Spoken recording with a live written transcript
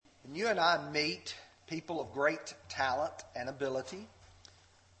you and I meet people of great talent and ability,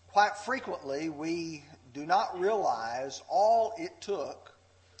 quite frequently we do not realize all it took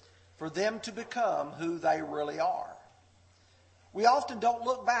for them to become who they really are. We often don't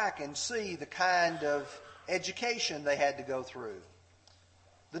look back and see the kind of education they had to go through,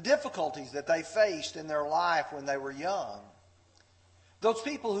 the difficulties that they faced in their life when they were young, those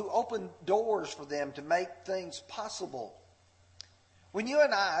people who opened doors for them to make things possible. When you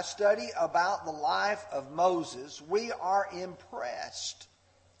and I study about the life of Moses, we are impressed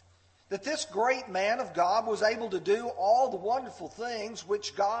that this great man of God was able to do all the wonderful things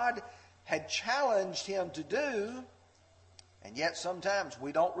which God had challenged him to do, and yet sometimes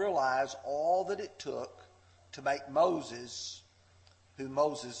we don't realize all that it took to make Moses who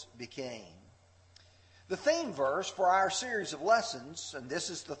Moses became. The theme verse for our series of lessons, and this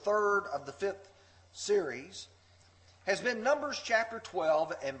is the third of the fifth series, has been Numbers chapter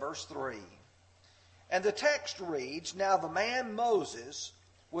 12 and verse 3. And the text reads, "Now the man Moses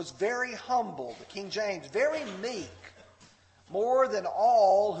was very humble," the King James, very meek, "more than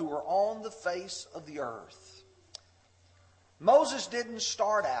all who were on the face of the earth." Moses didn't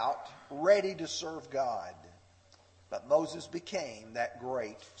start out ready to serve God, but Moses became that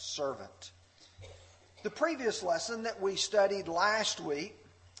great servant. The previous lesson that we studied last week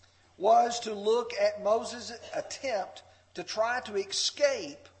was to look at Moses' attempt to try to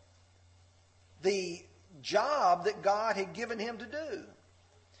escape the job that God had given him to do.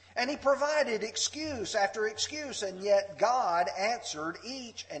 And he provided excuse after excuse, and yet God answered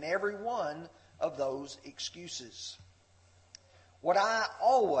each and every one of those excuses. What I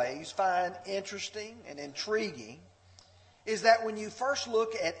always find interesting and intriguing is that when you first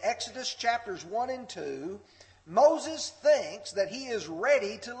look at Exodus chapters 1 and 2, Moses thinks that he is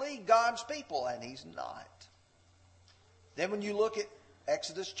ready to lead God's people, and he's not. Then when you look at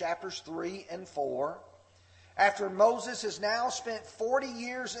Exodus chapters 3 and 4, after Moses has now spent 40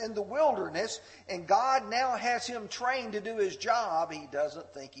 years in the wilderness, and God now has him trained to do his job, he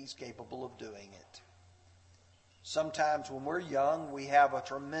doesn't think he's capable of doing it. Sometimes when we're young, we have a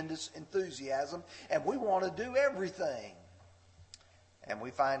tremendous enthusiasm, and we want to do everything. And we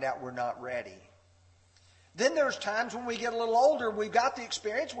find out we're not ready. Then there's times when we get a little older, we've got the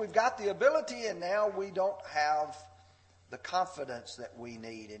experience, we've got the ability, and now we don't have the confidence that we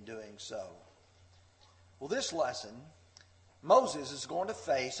need in doing so. Well, this lesson, Moses is going to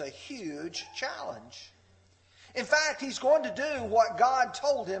face a huge challenge. In fact, he's going to do what God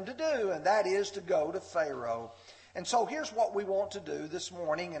told him to do, and that is to go to Pharaoh. And so here's what we want to do this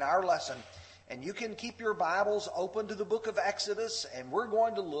morning in our lesson. And you can keep your Bibles open to the book of Exodus, and we're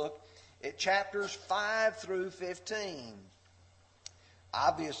going to look at chapters 5 through 15.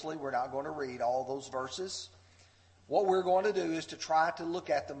 Obviously, we're not going to read all those verses. What we're going to do is to try to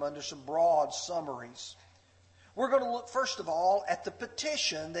look at them under some broad summaries. We're going to look, first of all, at the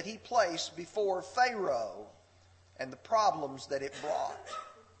petition that he placed before Pharaoh and the problems that it brought.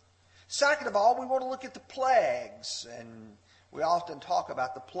 Second of all, we want to look at the plagues, and we often talk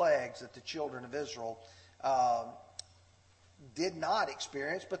about the plagues that the children of Israel did not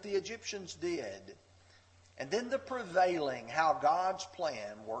experience, but the Egyptians did. And then the prevailing, how God's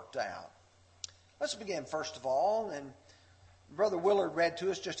plan worked out. Let's begin first of all, and Brother Willard read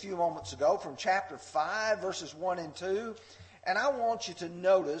to us just a few moments ago from chapter 5, verses 1 and 2. And I want you to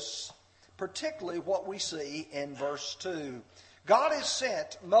notice particularly what we see in verse 2. God has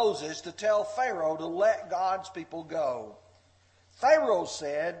sent Moses to tell Pharaoh to let God's people go. Pharaoh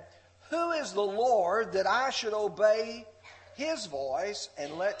said, "Who is the Lord that I should obey his voice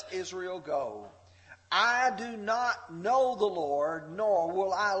and let Israel go? I do not know the Lord, nor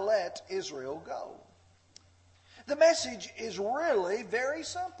will I let Israel go." The message is really very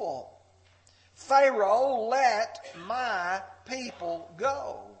simple. Pharaoh, let my people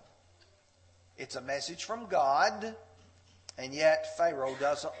go. It's a message from God, and yet Pharaoh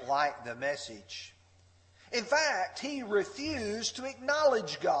doesn't like the message. In fact, he refused to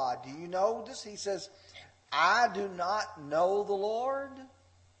acknowledge God. Do you notice? He says, "I do not know the Lord."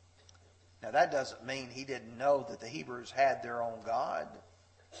 Now that doesn't mean he didn't know that the Hebrews had their own God.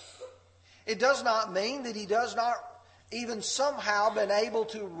 It does not mean that he does not even somehow been able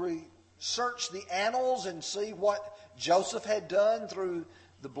to research the annals and see what Joseph had done through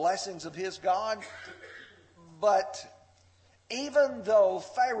the blessings of his God. But even though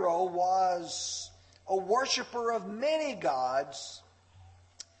Pharaoh was a worshiper of many gods,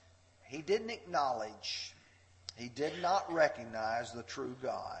 he didn't acknowledge, he did not recognize the true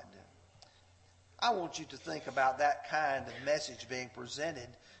God. I want you to think about that kind of message being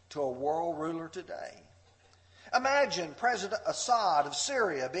presented to a world ruler today. Imagine President Assad of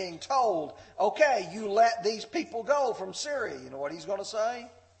Syria being told, okay, you let these people go from Syria. You know what he's going to say?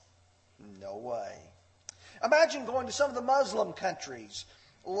 No way. Imagine going to some of the Muslim countries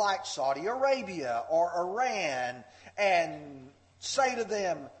like Saudi Arabia or Iran and say to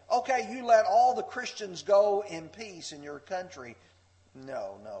them, okay, you let all the Christians go in peace in your country.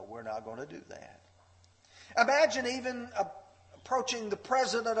 No, we're not going to do that. Imagine even approaching the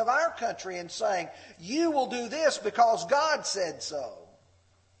president of our country and saying, you will do this because God said so.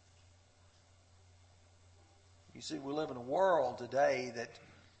 You see, we live in a world today that,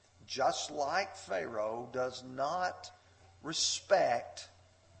 just like Pharaoh, does not respect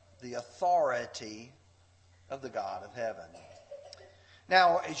the authority of the God of heaven.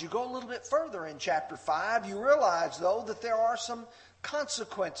 Now, as you go a little bit further in chapter 5, you realize, though, that there are some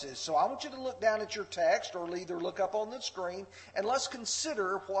consequences. So I want you to look down at your text, or either look up on the screen, and let's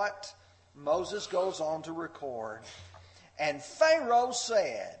consider what Moses goes on to record. And Pharaoh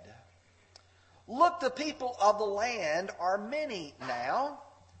said, look, the people of the land are many now,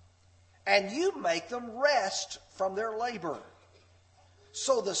 and you make them rest from their labor.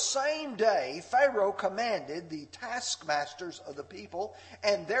 So the same day Pharaoh commanded the taskmasters of the people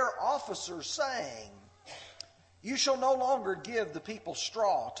and their officers, saying, you shall no longer give the people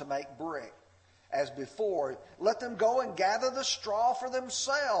straw to make brick, as before. Let them go and gather the straw for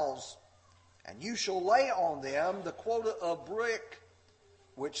themselves, and you shall lay on them the quota of brick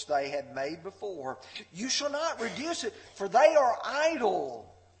which they had made before. You shall not reduce it, for they are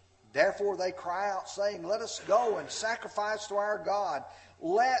idle. Therefore they cry out, saying, let us go and sacrifice to our God.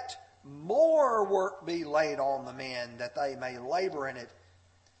 Let more work be laid on the men, that they may labor in it.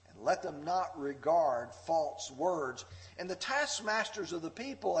 And let them not regard false words. And the taskmasters of the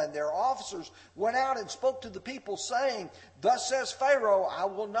people and their officers went out and spoke to the people, saying, thus says Pharaoh, I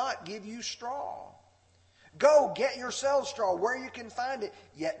will not give you straw. Go, get yourselves straw where you can find it,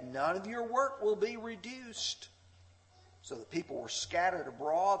 yet none of your work will be reduced. So the people were scattered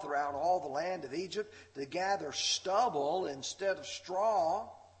abroad throughout all the land of Egypt to gather stubble instead of straw.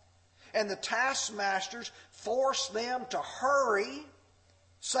 And the taskmasters forced them to hurry,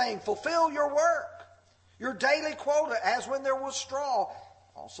 saying, fulfill your work, your daily quota, as when there was straw.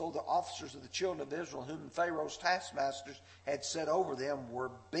 Also the officers of the children of Israel, whom Pharaoh's taskmasters had set over them,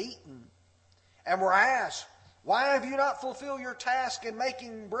 were beaten and were asked, why have you not fulfilled your task in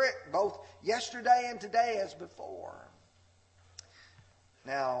making brick, both yesterday and today as before?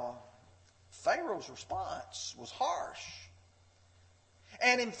 Now, Pharaoh's response was harsh.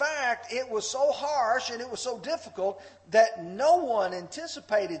 And in fact, it was so harsh and it was so difficult that no one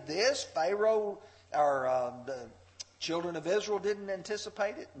anticipated this. Pharaoh, or the children of Israel, didn't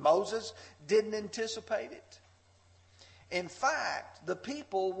anticipate it. Moses didn't anticipate it. In fact, the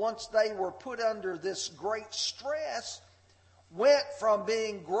people, once they were put under this great stress, went from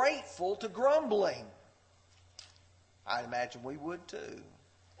being grateful to grumbling. I'd imagine we would too.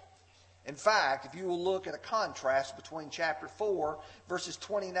 In fact, if you will look at a contrast between chapter 4, verses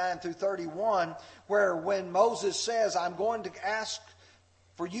 29 through 31, where when Moses says, I'm going to ask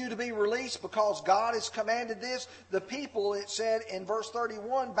for you to be released because God has commanded this, the people, it said in verse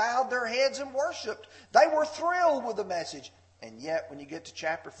 31, bowed their heads and worshipped. They were thrilled with the message. And yet, when you get to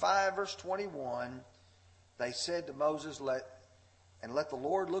chapter 5, verse 21, they said to Moses, let the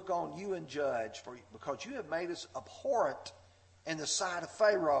Lord look on you and judge, because you have made us abhorrent in the sight of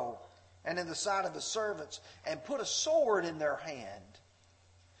Pharaoh and in the sight of his servants, and put a sword in their hand.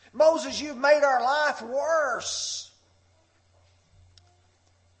 Moses, you've made our life worse.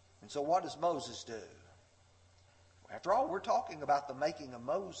 And so what does Moses do? After all, we're talking about the making of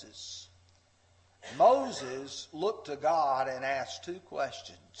Moses. Moses looked to God and asked two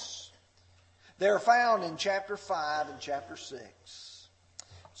questions. They're found in chapter 5 and chapter 6.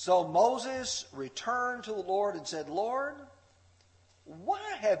 So Moses returned to the Lord and said, Lord, why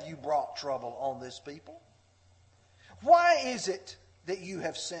have you brought trouble on this people? Why is it that you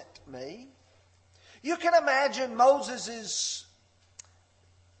have sent me? You can imagine Moses is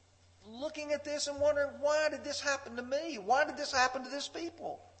looking at this and wondering, why did this happen to me? Why did this happen to this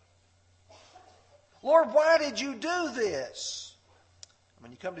people? Lord, why did you do this?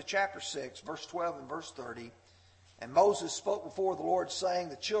 When you come to chapter 6, verse 12 and verse 30, and Moses spoke before the Lord, saying,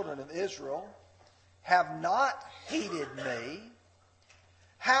 the children of Israel have not heeded me.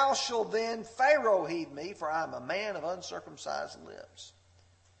 How shall then Pharaoh heed me? For I am a man of uncircumcised lips.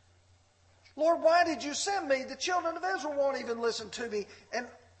 Lord, why did you send me? The children of Israel won't even listen to me. And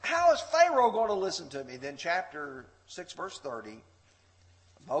how is Pharaoh going to listen to me? Then chapter 6, verse 30,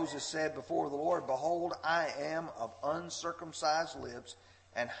 Moses said before the Lord, behold, I am of uncircumcised lips,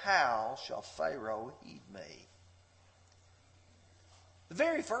 and how shall Pharaoh heed me? The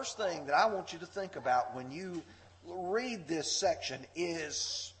very first thing that I want you to think about when you read this section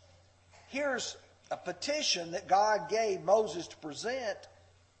is, here's a petition that God gave Moses to present,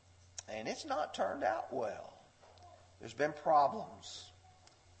 and it's not turned out well. There's been problems.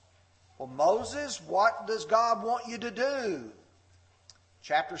 Well, Moses, what does God want you to do?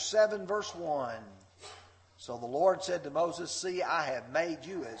 Chapter 7, verse 1. So the Lord said to Moses, "See, I have made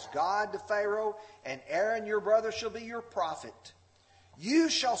you as God to Pharaoh, and Aaron your brother shall be your prophet. You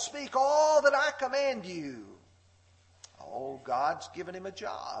shall speak all that I command you." Oh, God's given him a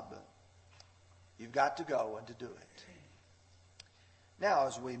job. You've got to go and to do it. Now,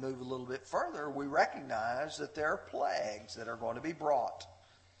 as we move a little bit further, we recognize that there are plagues that are going to be brought.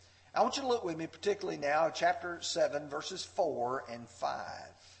 I want you to look with me particularly now at chapter 7, verses 4 and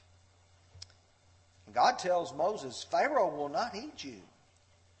 5. And God tells Moses, "Pharaoh will not heed you,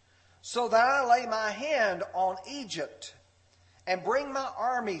 so that I lay my hand on Egypt and bring my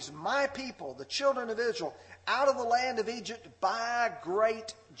armies, my people, the children of Israel, out of the land of Egypt by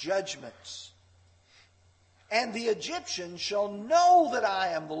great judgments. And the Egyptians shall know that I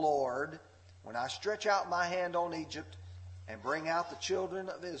am the Lord when I stretch out my hand on Egypt and bring out the children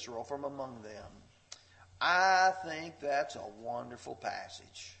of Israel from among them." I think that's a wonderful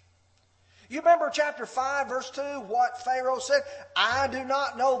passage. You remember chapter 5, verse 2, what Pharaoh said? "I do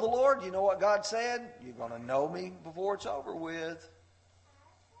not know the Lord." You know what God said? "You're going to know me before it's over with."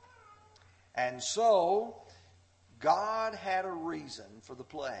 And so, God had a reason for the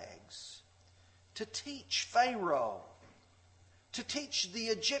plagues. To teach Pharaoh, to teach the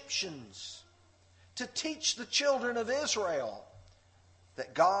Egyptians, to teach the children of Israel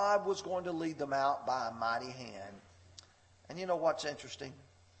that God was going to lead them out by a mighty hand. And you know what's interesting?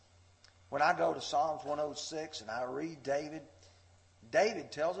 When I go to Psalms 106 and I read David,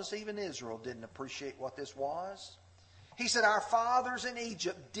 David tells us even Israel didn't appreciate what this was. He said, "Our fathers in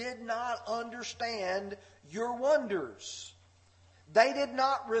Egypt did not understand your wonders. They did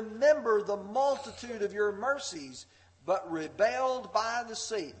not remember the multitude of your mercies, but rebelled by the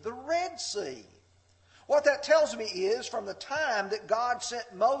sea," the Red Sea. What that tells me is, from the time that God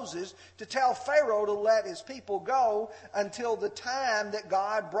sent Moses to tell Pharaoh to let his people go until the time that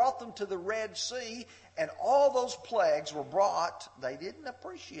God brought them to the Red Sea and all those plagues were brought, they didn't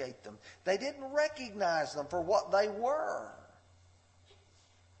appreciate them. They didn't recognize them for what they were.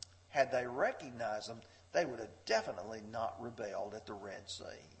 Had they recognized them, they would have definitely not rebelled at the Red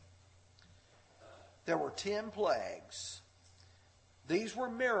Sea. There were 10 plagues. These were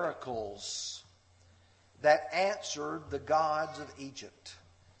miracles that answered the gods of Egypt.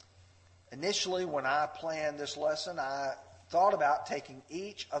 Initially, when I planned this lesson, I thought about taking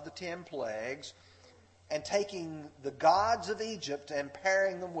each of the 10 plagues and taking the gods of Egypt and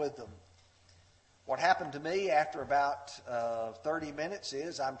pairing them with them. What happened to me after about 30 minutes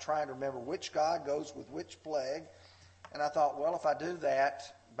is I'm trying to remember which god goes with which plague. And I thought, well, if I do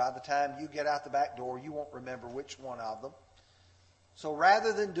that, by the time you get out the back door, you won't remember which one of them. So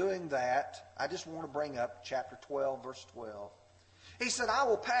rather than doing that, I just want to bring up chapter 12, verse 12. He said, "I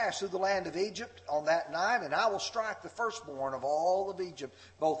will pass through the land of Egypt on that night, and I will strike the firstborn of all of Egypt,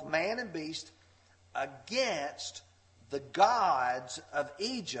 both man and beast. Against the gods of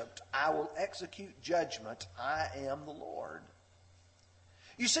Egypt I will execute judgment. I am the Lord."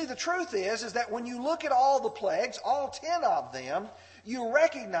 You see, the truth is that when you look at all the plagues, all 10 of them, you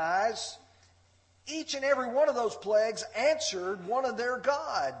recognize each and every one of those plagues answered one of their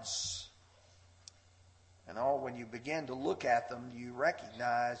gods. And when you begin to look at them, you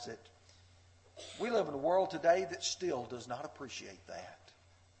recognize that we live in a world today that still does not appreciate that.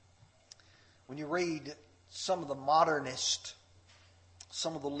 When you read some of the modernists,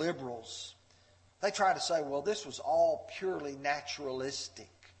 some of the liberals, they try to say, well, this was all purely naturalistic.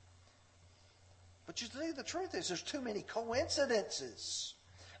 But you see, the truth is there's too many coincidences.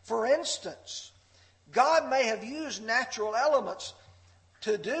 For instance, God may have used natural elements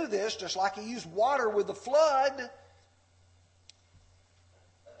to do this, just like He used water with the flood.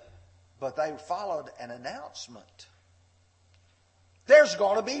 But they followed an announcement. There's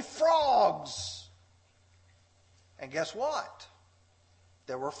going to be frogs. And guess what?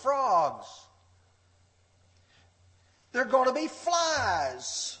 There were frogs. There are going to be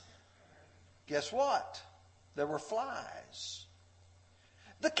flies. Guess what? There were flies.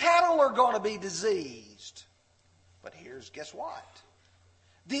 The cattle are going to be diseased. But guess what?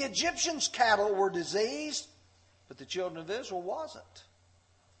 The Egyptians' cattle were diseased, but the children of Israel wasn't.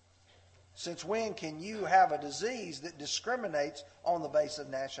 Since when can you have a disease that discriminates on the basis of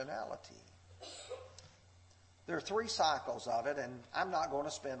nationality? There are 3 cycles of it, and I'm not going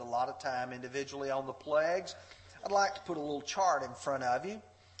to spend a lot of time individually on the plagues. I'd like to put a little chart in front of you.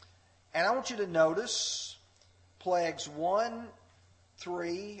 And I want you to notice plagues 1,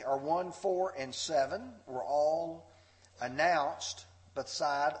 3, or 1, 4, and 7 were all announced by the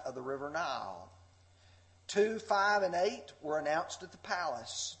side of the river Nile. 2, 5, and 8 were announced at the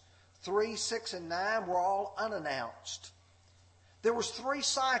palace. 3, 6, and 9 were all unannounced. There was 3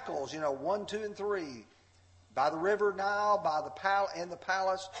 cycles, 1, 2, and 3. By the river Nile, in the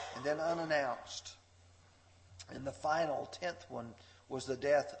palace, and then unannounced. And the final 10th one was the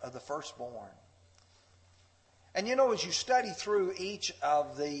death of the firstborn. And as you study through each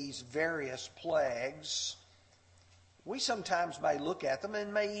of these various plagues, we sometimes may look at them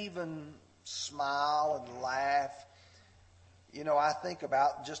and may even smile and laugh. I think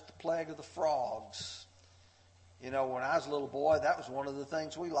about just the plague of the frogs. When I was a little boy, that was one of the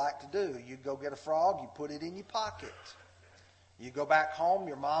things we liked to do. You'd go get a frog, you put it in your pocket. You go back home,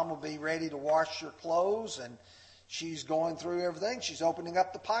 your mom will be ready to wash your clothes, and she's going through everything. She's opening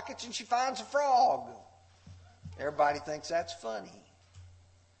up the pockets, and she finds a frog. Everybody thinks that's funny.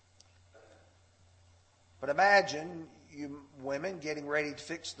 But imagine you women getting ready to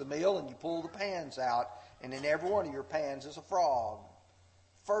fix the meal, and you pull the pans out, and in every one of your pans is a frog.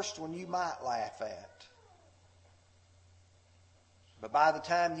 First one you might laugh at. But by the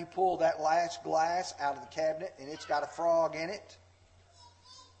time you pull that last glass out of the cabinet and it's got a frog in it,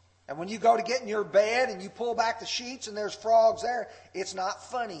 and when you go to get in your bed and you pull back the sheets and there's frogs there, it's not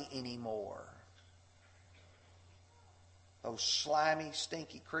funny anymore. Those slimy,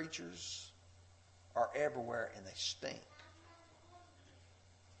 stinky creatures are everywhere and they stink.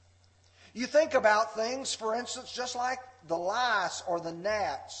 You think about things, for instance, just like the lice or the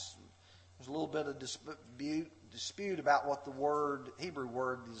gnats. There's a little bit of dispute about what the Hebrew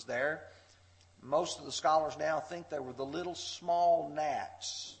word is there. Most of the scholars now think they were the little small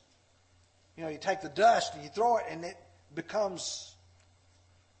gnats. You take the dust and you throw it and it becomes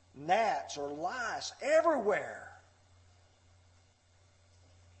gnats or lice everywhere.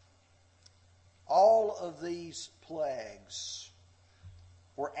 All of these plagues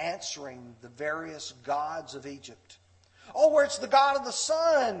were answering the various gods of Egypt. Oh, where it's the god of the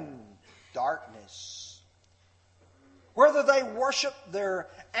sun, darkness. Whether they worship their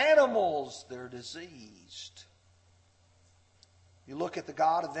animals, they're diseased. You look at the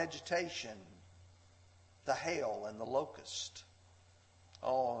god of vegetation, the hail and the locust.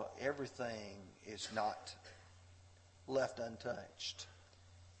 Oh, everything is not left untouched.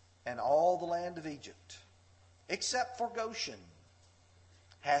 And all the land of Egypt, except for Goshen,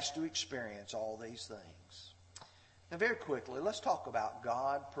 has to experience all these things. Now, very quickly, let's talk about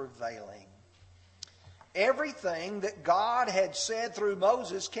God prevailing. Everything that God had said through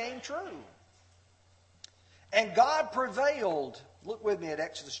Moses came true. And God prevailed. Look with me at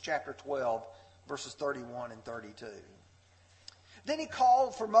Exodus chapter 12, verses 31 and 32. Then he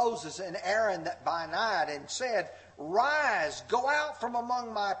called for Moses and Aaron by night and said, "Rise, go out from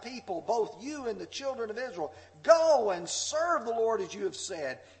among my people, both you and the children of Israel. Go and serve the Lord as you have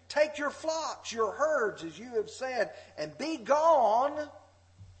said. Take your flocks, your herds as you have said, and be gone,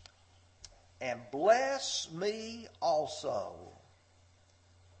 and bless me also."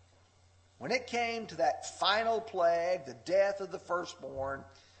 When it came to that final plague, the death of the firstborn,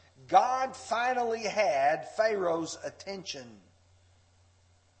 God finally had Pharaoh's attention.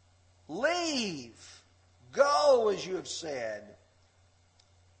 "Leave, go as you have said,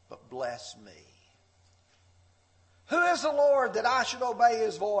 but bless me. Who is the Lord that I should obey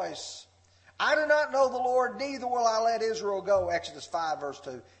his voice? I do not know the Lord, neither will I let Israel go." Exodus 5, verse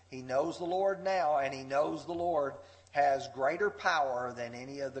 2. He knows the Lord now, and he knows the Lord has greater power than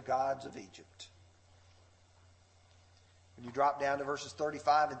any of the gods of Egypt. When you drop down to verses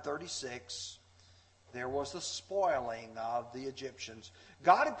 35 and 36, there was the spoiling of the Egyptians.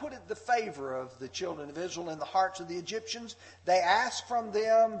 God had put the favor of the children of Israel in the hearts of the Egyptians. They asked from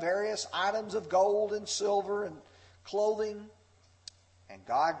them various items of gold and silver and clothing. And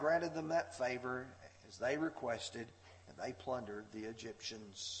God granted them that favor as they requested, and they plundered the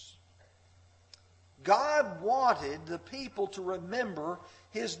Egyptians. God wanted the people to remember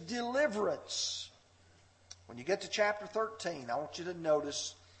his deliverance. When you get to chapter 13, I want you to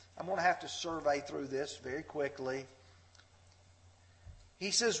notice, I'm going to have to survey through this very quickly.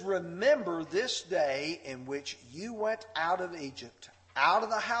 He says, "Remember this day in which you went out of Egypt, out of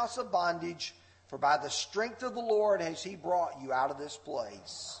the house of bondage, for by the strength of the Lord has he brought you out of this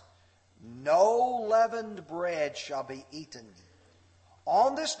place. No leavened bread shall be eaten.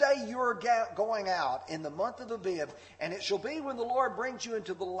 On this day you are going out in the month of Abib, and it shall be when the Lord brings you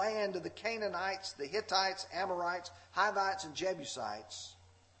into the land of the Canaanites, the Hittites, Amorites, Hivites, and Jebusites,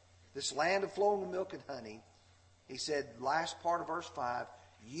 this land of flowing with milk and honey, He said, last part of verse 5,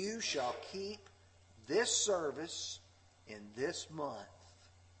 you shall keep this service in this month.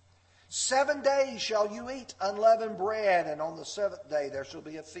 7 days shall you eat unleavened bread, and on the seventh day there shall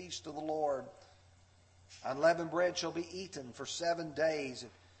be a feast to the Lord. Unleavened bread shall be eaten for 7 days.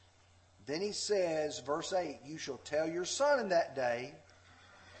 Then he says, verse 8, you shall tell your son in that day,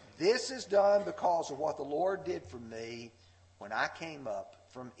 this is done because of what the Lord did for me when I came up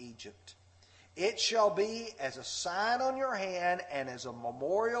from Egypt. It shall be as a sign on your hand and as a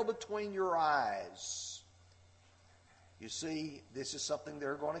memorial between your eyes. You see, this is something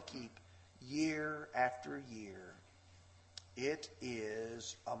they're going to keep year after year. It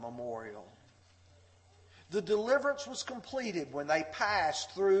is a memorial. The deliverance was completed when they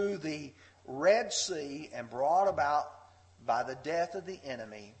passed through the Red Sea and brought about by the death of the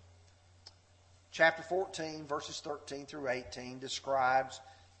enemy. Chapter 14, verses 13 through 18 describes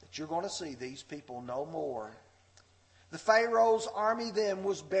that you're going to see these people no more. The Pharaoh's army then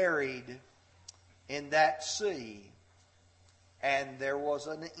was buried in that sea, and there was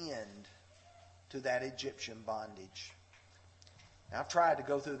an end to that Egyptian bondage. Now, I've tried to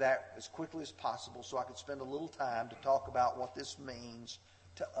go through that as quickly as possible so I could spend a little time to talk about what this means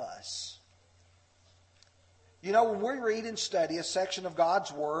to us. You know, when we read and study a section of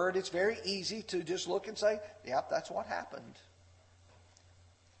God's Word, it's very easy to just look and say, yep, that's what happened.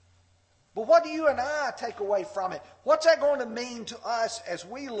 But what do you and I take away from it? What's that going to mean to us as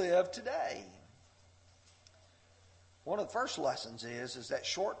we live today? One of the first lessons is that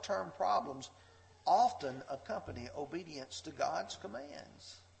short-term problems often accompany obedience to God's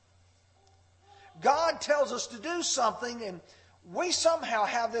commands. God tells us to do something, and we somehow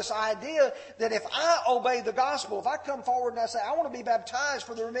have this idea that if I obey the gospel, if I come forward and I say, I want to be baptized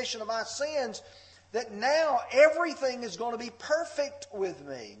for the remission of my sins, that now everything is going to be perfect with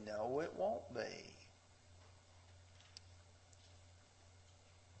me. No, it won't be.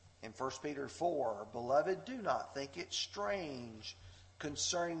 In 1 Peter 4, beloved, do not think it strange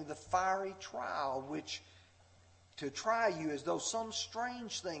concerning the fiery trial which to try you as though some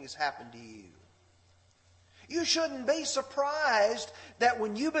strange thing has happened to you. You shouldn't be surprised that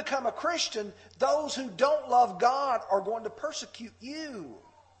when you become a Christian, those who don't love God are going to persecute you.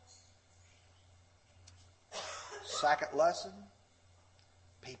 Second lesson,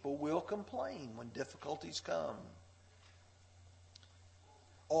 people will complain when difficulties come.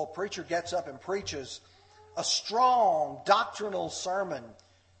 A preacher gets up and preaches a strong doctrinal sermon.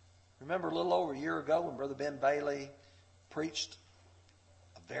 Remember a little over a year ago when Brother Ben Bailey preached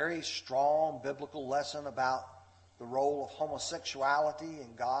a very strong biblical lesson about the role of homosexuality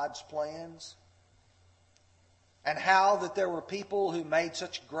in God's plans? And how that there were people who made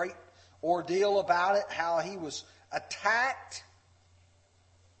such a great ordeal about it, how he was attacked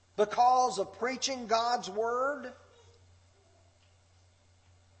because of preaching God's Word.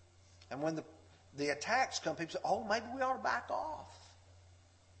 And when the attacks come, people say, oh, maybe we ought to back off.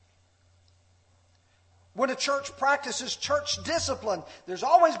 When a church practices church discipline, there's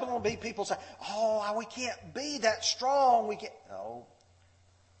always going to be people say, oh, we can't be that strong. We can't. No.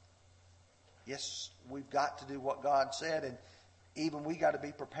 Yes, we've got to do what God said, and even we got to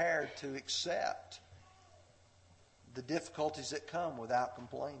be prepared to accept the difficulties that come without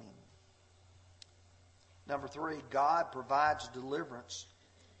complaining. Number 3, God provides deliverance,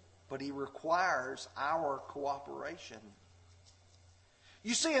 but He requires our cooperation.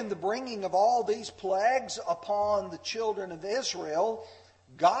 You see, in the bringing of all these plagues upon the children of Israel,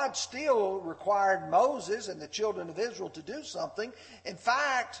 God still required Moses and the children of Israel to do something. In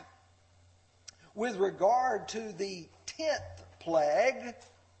fact, with regard to the 10th plague,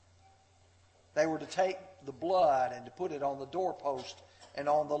 they were to take the blood and to put it on the doorpost and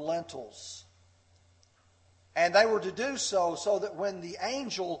on the lintels. And they were to do so that when the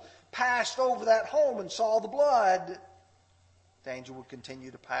angel passed over that home and saw the blood, the angel would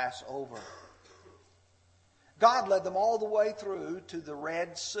continue to pass over. God led them all the way through to the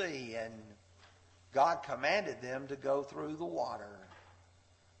Red Sea, and God commanded them to go through the water.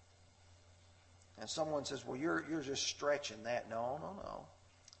 And someone says, well, you're just stretching that. No.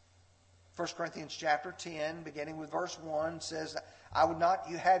 1 Corinthians chapter 10, beginning with verse 1, says, I would not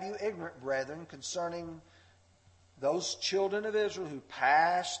have you ignorant, brethren, concerning those children of Israel who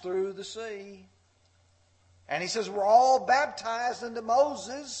passed through the sea. And he says, we're all baptized into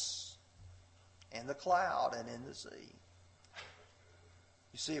Moses in the cloud and in the sea.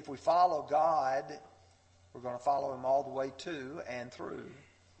 You see, if we follow God, we're going to follow Him all the way to and through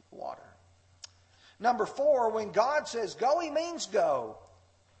the water. Number 4, when God says go, He means go.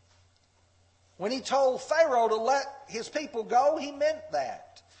 When He told Pharaoh to let his people go, He meant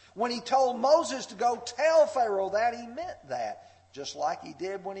that. When he told Moses to go tell Pharaoh that, he meant that. Just like he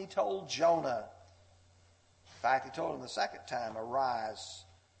did when he told Jonah. In fact, he told him the second time, arise,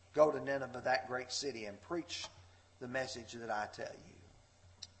 go to Nineveh, that great city, and preach the message that I tell you.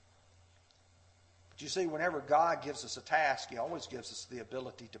 But you see, whenever God gives us a task, He always gives us the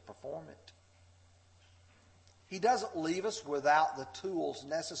ability to perform it. He doesn't leave us without the tools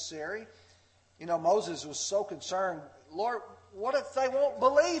necessary. You know, Moses was so concerned, Lord, what if they won't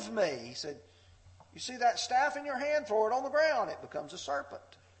believe me? He said, you see that staff in your hand? Throw it on the ground. It becomes a serpent.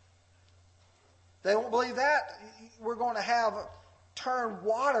 They won't believe that. We're going to have turn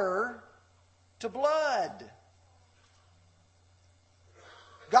water to blood.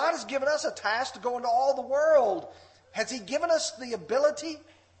 God has given us a task to go into all the world. Has He given us the ability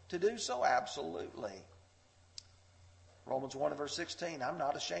to do so? Absolutely. Romans 1 verse 16, I'm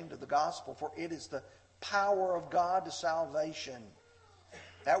not ashamed of the gospel, for it is the power of God to salvation.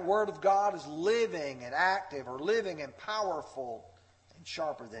 That word of God is living and active, or living and powerful, and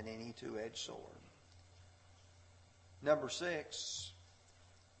sharper than any two-edged sword. Number 6,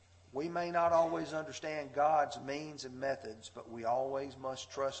 we may not always understand God's means and methods, but we always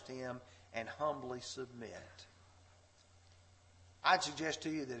must trust Him and humbly submit. I'd suggest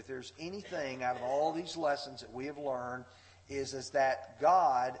to you that if there's anything out of all these lessons that we have learned, is that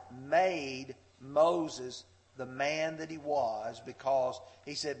God made Moses the man that he was, because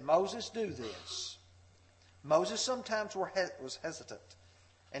He said, Moses, do this. Moses sometimes was hesitant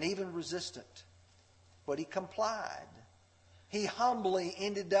and even resistant, but he complied. He humbly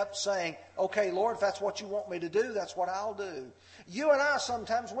ended up saying, okay, Lord, if that's what you want me to do, that's what I'll do. You and I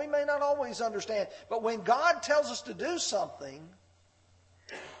sometimes, we may not always understand, but when God tells us to do something,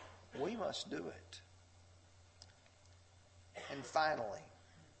 we must do it. And finally,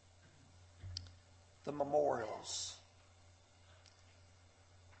 the memorials.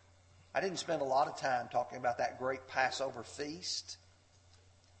 I didn't spend a lot of time talking about that great Passover feast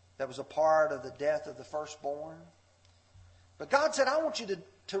that was a part of the death of the firstborn. But God said, I want you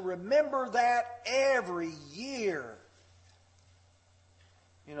to remember that every year.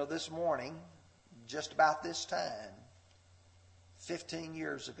 You know, this morning, just about this time, 15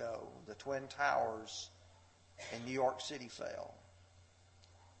 years ago, the Twin Towers in New York City fell.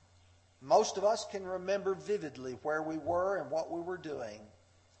 Most of us can remember vividly where we were and what we were doing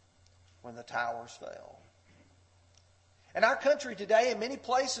when the towers fell. And our country today, in many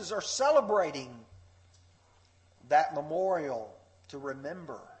places, are celebrating that memorial to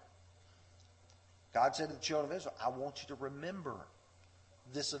remember. God said to the children of Israel, I want you to remember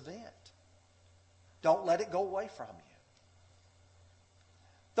this event. Don't let it go away from you.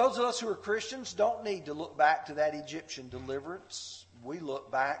 Those of us who are Christians don't need to look back to that Egyptian deliverance. We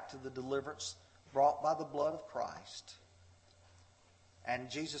look back to the deliverance brought by the blood of Christ. And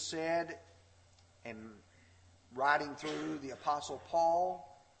Jesus said, in writing through the Apostle Paul,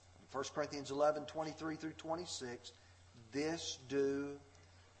 1 Corinthians 11, 23 through 26, this do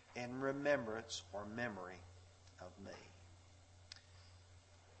in remembrance or memory of me.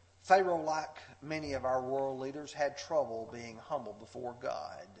 Pharaoh, like many of our world leaders, had trouble being humble before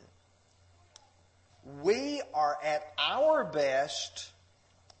God. We are at our best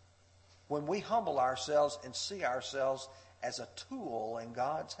when we humble ourselves and see ourselves as a tool in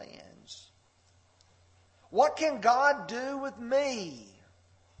God's hands. What can God do with me?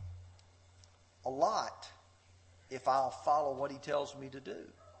 A lot, if I'll follow what He tells me to do.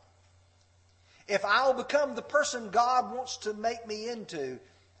 If I'll become the person God wants to make me into.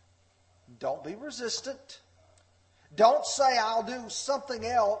 Don't be resistant. Don't say, I'll do something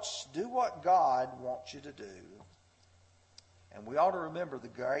else. Do what God wants you to do. And we ought to remember the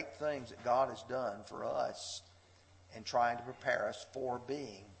great things that God has done for us in trying to prepare us for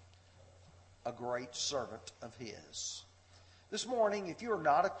being a great servant of His. This morning, if you are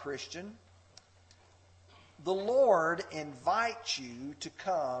not a Christian, the Lord invites you to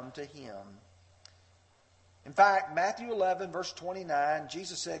come to Him. In fact, Matthew 11, verse 29,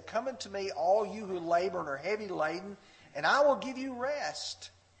 Jesus said, come unto me, all you who labor and are heavy laden, and I will give you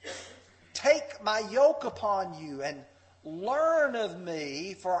rest. Take my yoke upon you and learn of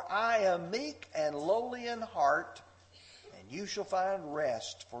me, for I am meek and lowly in heart, and you shall find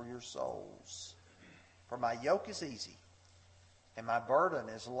rest for your souls. For my yoke is easy, and my burden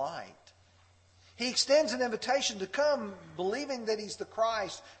is light. He extends an invitation to come believing that He's the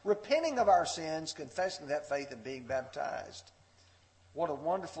Christ, repenting of our sins, confessing that faith, and being baptized. What a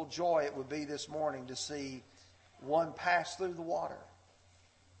wonderful joy it would be this morning to see one pass through the water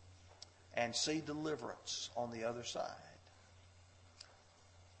and see deliverance on the other side.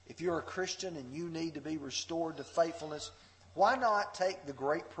 If you're a Christian and you need to be restored to faithfulness, why not take the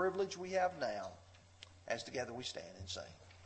great privilege we have now as together we stand and sing?